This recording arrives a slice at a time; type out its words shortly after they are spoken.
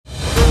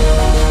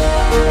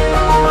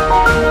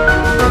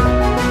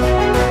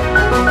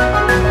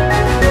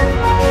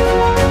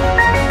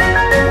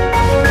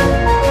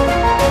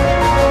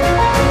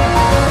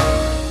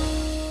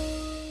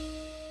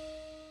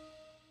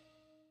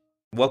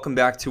welcome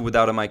back to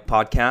Without a Mic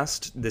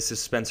podcast. This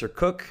is Spencer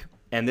Cook,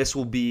 and this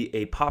will be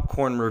a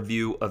popcorn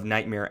review of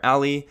Nightmare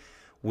Alley,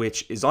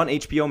 which is on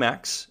HBO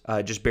Max.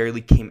 Just barely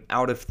came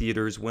out of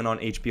theaters, went on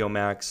HBO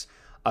Max.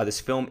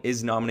 This film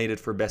is nominated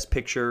for Best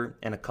Picture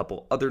and a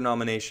couple other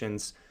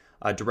nominations.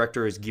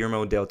 Director is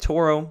Guillermo del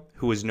Toro,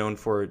 who is known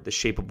for The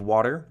Shape of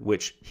Water,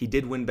 which he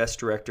did win Best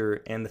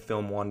Director, and the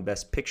film won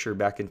Best Picture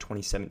back in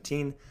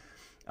 2017.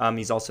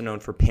 He's also known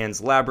for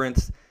Pan's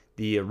Labyrinth,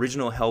 the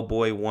original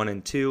Hellboy 1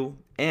 and 2,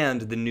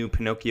 and the new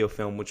Pinocchio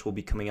film, which will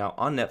be coming out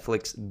on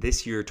Netflix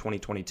this year,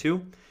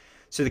 2022.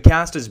 So the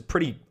cast is a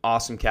pretty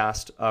awesome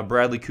cast.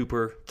 Bradley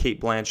Cooper,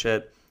 Cate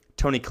Blanchett,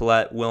 Toni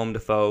Collette, Willem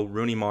Dafoe,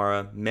 Rooney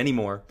Mara, many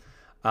more.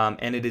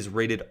 And it is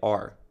rated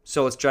R.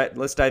 So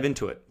let's dive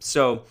into it.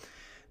 So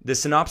the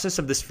synopsis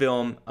of this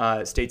film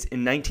states,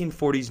 in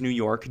 1940s New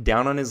York,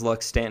 down on his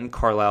luck, Stanton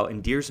Carlyle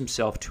endears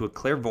himself to a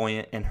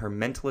clairvoyant and her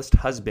mentalist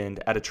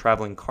husband at a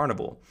traveling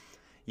carnival.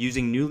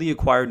 Using newly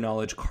acquired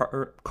knowledge,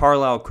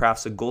 Carlyle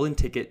crafts a golden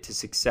ticket to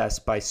success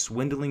by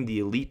swindling the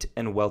elite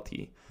and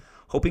wealthy.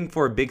 Hoping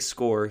for a big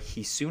score,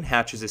 he soon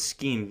hatches a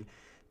scheme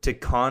to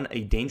con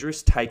a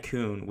dangerous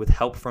tycoon with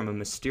help from a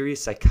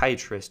mysterious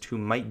psychiatrist who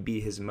might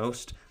be his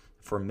most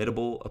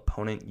formidable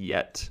opponent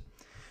yet.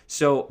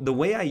 So the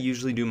way I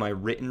usually do my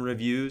written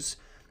reviews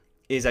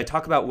is I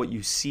talk about what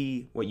you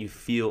see, what you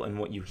feel, and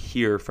what you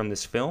hear from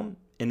this film,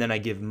 and then I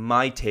give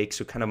my take,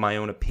 so kind of my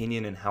own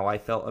opinion and how I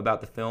felt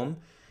about the film.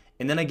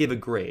 And then I give a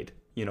grade,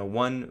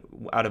 1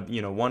 out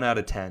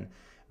of 10,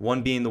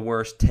 1 being the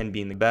worst, 10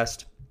 being the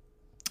best.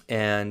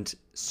 And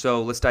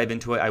so let's dive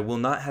into it. I will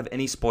not have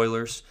any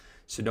spoilers,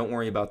 so don't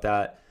worry about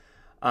that.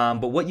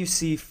 But what you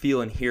see,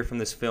 feel, and hear from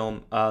this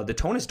film, the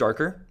tone is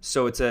darker.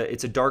 So it's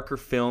a darker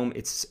film.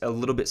 It's a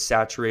little bit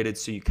saturated,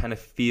 so you kind of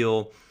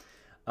feel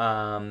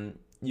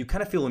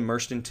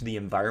immersed into the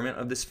environment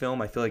of this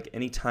film. I feel like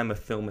anytime a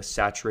film is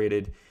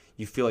saturated,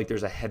 you feel like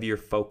there's a heavier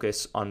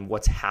focus on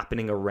what's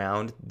happening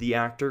around the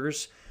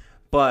actors.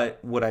 But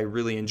what I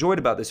really enjoyed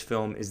about this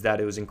film is that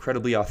it was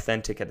incredibly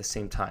authentic at the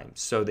same time.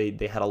 So they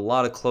had a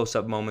lot of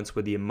close-up moments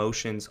with the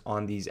emotions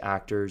on these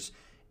actors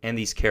and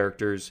these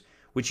characters,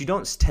 which you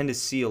don't tend to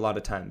see a lot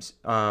of times.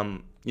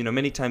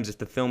 Many times if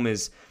the film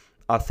is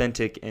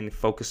authentic and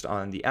focused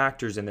on the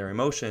actors and their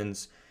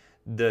emotions,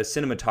 the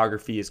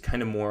cinematography is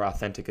kind of more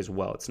authentic as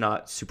well. It's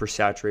not super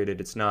saturated.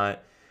 It's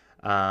not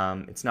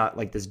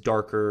like this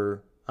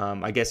darker.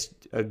 I guess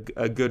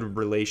a good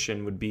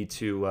relation would be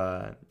to,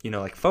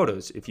 like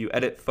photos. If you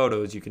edit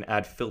photos, you can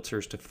add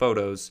filters to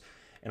photos.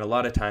 And a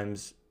lot of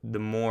times, the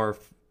more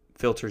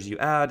filters you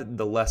add,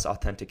 the less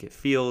authentic it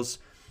feels.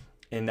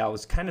 And that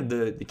was kind of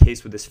the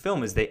case with this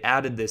film, is they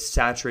added this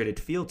saturated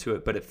feel to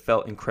it, but it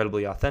felt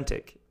incredibly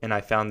authentic. And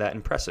I found that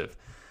impressive.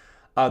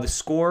 The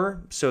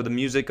score, so the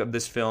music of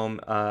this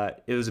film,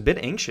 it was a bit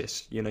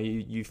anxious.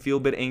 You feel a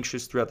bit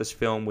anxious throughout this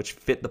film, which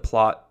fit the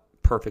plot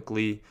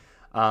perfectly.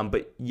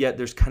 But yet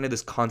there's kind of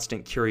this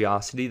constant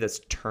curiosity that's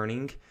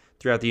turning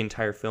throughout the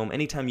entire film.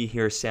 Anytime you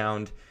hear a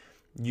sound,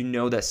 you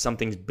know that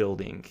something's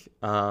building,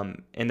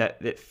 and that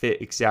it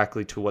fit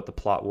exactly to what the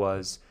plot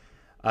was.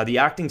 The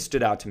acting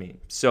stood out to me.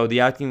 So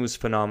the acting was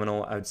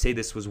phenomenal. I would say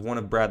this was one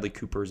of Bradley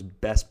Cooper's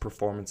best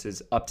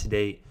performances up to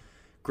date.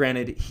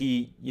 Granted,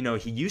 he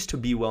used to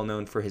be well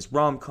known for his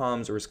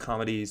rom-coms or his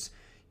comedies,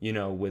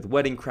 with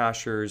Wedding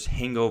Crashers,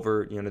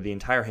 Hangover, the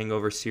entire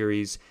Hangover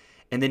series.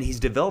 And then he's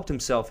developed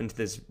himself into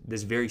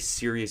this very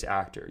serious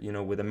actor,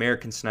 with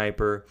American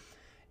Sniper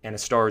and A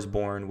Star Is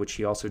Born, which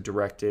he also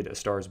directed, A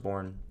Star Is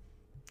Born.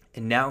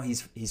 And now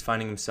he's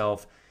finding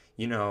himself,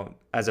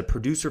 as a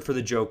producer for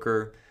The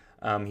Joker.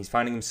 He's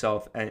finding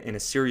himself in a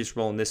serious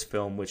role in this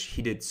film, which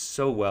he did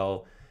so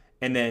well.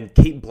 And then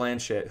Cate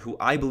Blanchett, who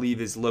I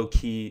believe is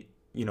low-key,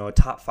 a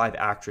top 5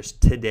 actress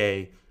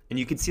today. And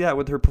you can see that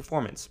with her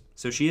performance.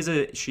 So she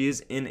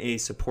is in a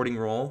supporting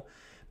role,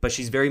 but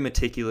she's very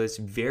meticulous,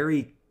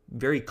 very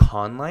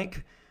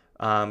con-like,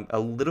 a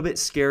little bit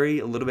scary,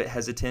 a little bit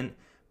hesitant,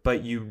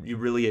 but you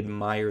really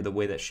admire the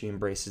way that she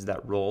embraces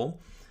that role.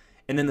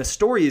 And then the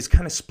story is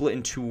kind of split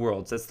in two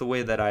worlds. That's the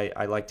way that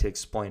I like to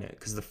explain it,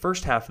 because the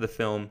first half of the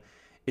film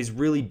is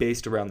really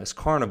based around this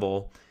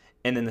carnival,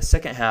 and then the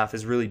second half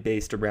is really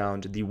based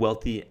around the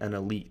wealthy and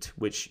elite,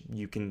 which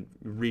you can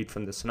read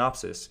from the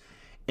synopsis.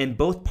 And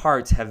both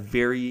parts have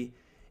very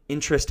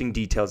interesting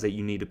details that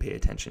you need to pay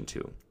attention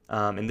to.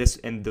 And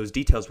those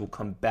details will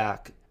come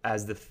back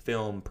as the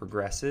film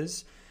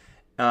progresses.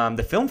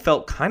 The film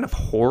felt kind of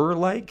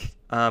horror-like,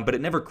 but it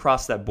never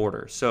crossed that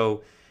border.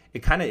 So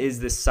it kind of is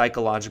this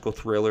psychological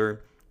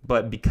thriller,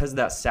 but because of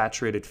that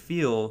saturated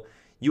feel,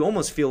 you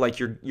almost feel like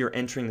you're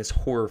entering this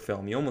horror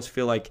film. You almost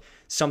feel like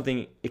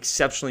something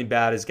exceptionally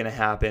bad is going to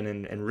happen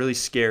and really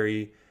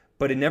scary,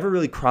 but it never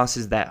really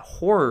crosses that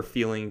horror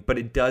feeling, but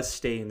it does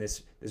stay in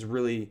this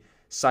really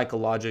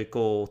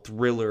psychological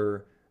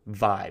thriller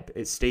vibe.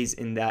 It stays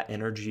in that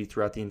energy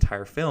throughout the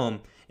entire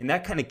film, and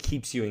that kind of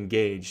keeps you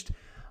engaged.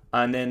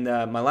 And then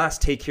my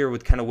last take here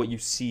with kind of what you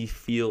see,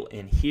 feel,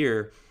 and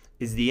hear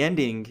is the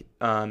ending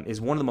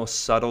is one of the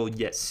most subtle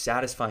yet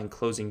satisfying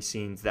closing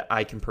scenes that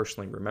I can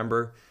personally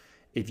remember.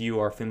 If you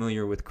are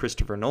familiar with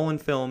Christopher Nolan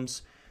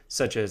films,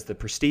 such as The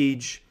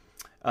Prestige,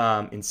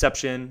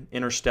 Inception,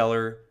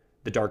 Interstellar,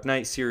 the Dark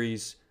Knight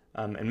series,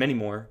 and many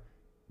more,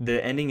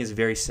 the ending is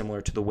very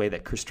similar to the way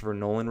that Christopher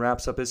Nolan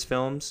wraps up his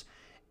films.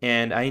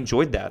 And I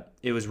enjoyed that.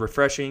 It was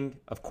refreshing.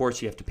 Of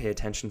course, you have to pay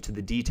attention to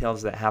the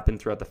details that happen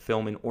throughout the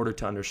film in order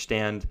to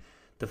understand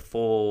the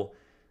full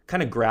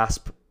kind of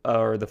grasp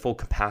or the full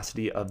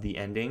capacity of the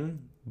ending.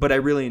 But I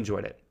really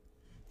enjoyed it.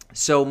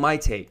 So my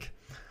take.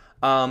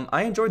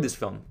 I enjoyed this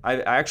film.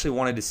 I actually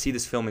wanted to see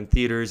this film in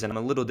theaters, and I'm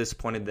a little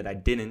disappointed that I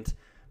didn't.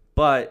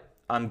 But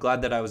I'm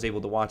glad that I was able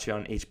to watch it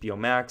on HBO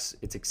Max.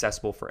 It's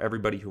accessible for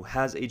everybody who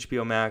has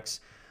HBO Max.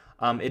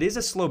 It is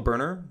a slow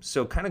burner,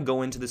 so kind of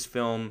go into this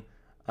film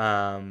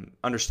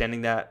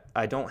understanding that.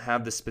 I don't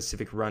have the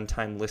specific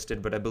runtime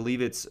listed, but I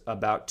believe it's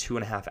about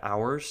 2.5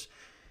 hours.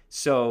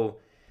 So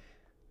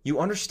you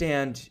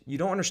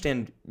don't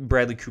understand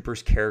Bradley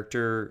Cooper's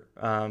character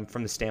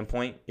from the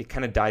standpoint. It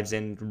kind of dives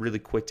in really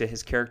quick to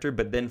his character,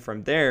 but then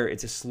from there,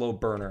 it's a slow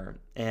burner.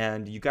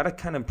 And you got to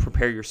kind of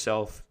prepare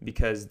yourself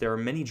because there are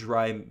many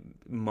dry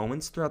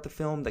moments throughout the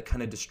film that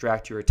kind of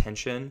distract your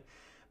attention.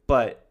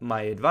 But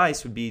my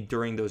advice would be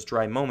during those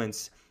dry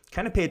moments,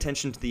 kind of pay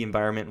attention to the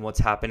environment and what's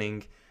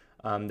happening.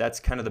 That's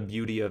kind of the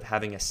beauty of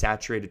having a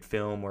saturated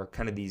film or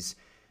kind of these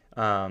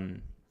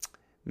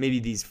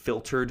maybe these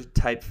filtered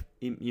type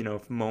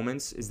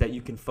moments, is that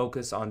you can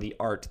focus on the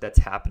art that's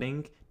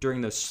happening during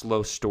those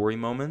slow story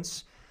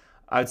moments.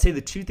 I would say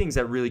the two things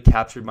that really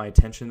captured my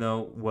attention,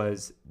 though,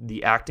 was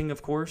the acting,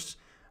 of course.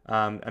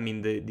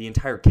 The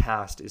entire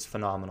cast is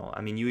phenomenal. I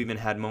mean, you even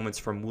had moments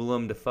from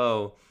Willem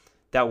Dafoe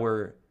that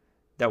were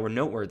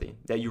noteworthy,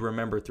 that you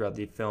remember throughout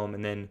the film.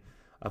 And then,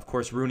 of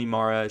course, Rooney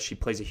Mara, she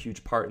plays a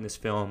huge part in this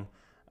film.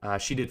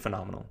 She did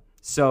phenomenal.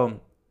 So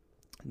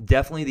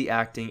definitely the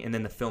acting, and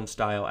then the film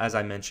style, as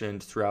I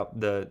mentioned throughout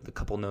the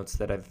couple notes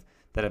that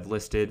I've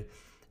listed.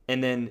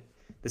 And then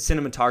the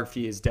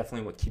cinematography is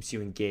definitely what keeps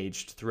you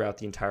engaged throughout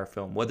the entire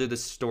film, whether the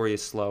story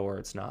is slow or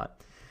it's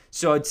not.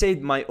 So I'd say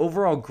my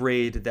overall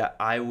grade that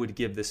I would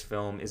give this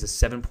film is a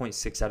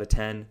 7.6 out of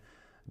 10.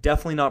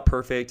 Definitely not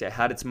perfect. It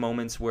had its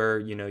moments where,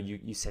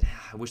 you said,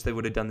 I wish they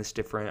would have done this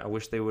different. I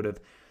wish they would have,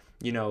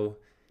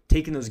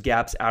 taken those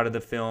gaps out of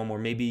the film, or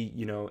maybe,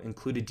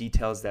 included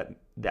details that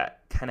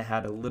kind of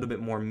had a little bit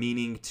more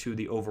meaning to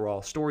the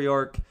overall story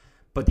arc.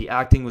 But the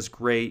acting was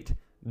great.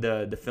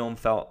 The film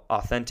felt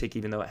authentic,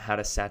 even though it had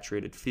a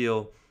saturated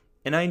feel.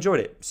 And I enjoyed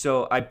it.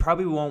 So I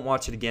probably won't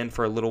watch it again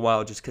for a little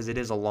while, just because it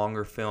is a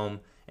longer film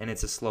and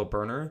it's a slow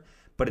burner.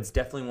 But it's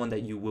definitely one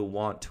that you will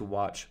want to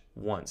watch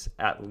once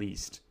at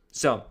least.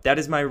 So that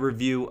is my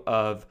review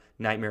of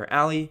Nightmare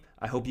Alley.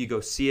 I hope you go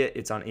see it.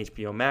 It's on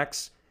HBO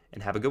Max,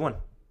 and have a good one.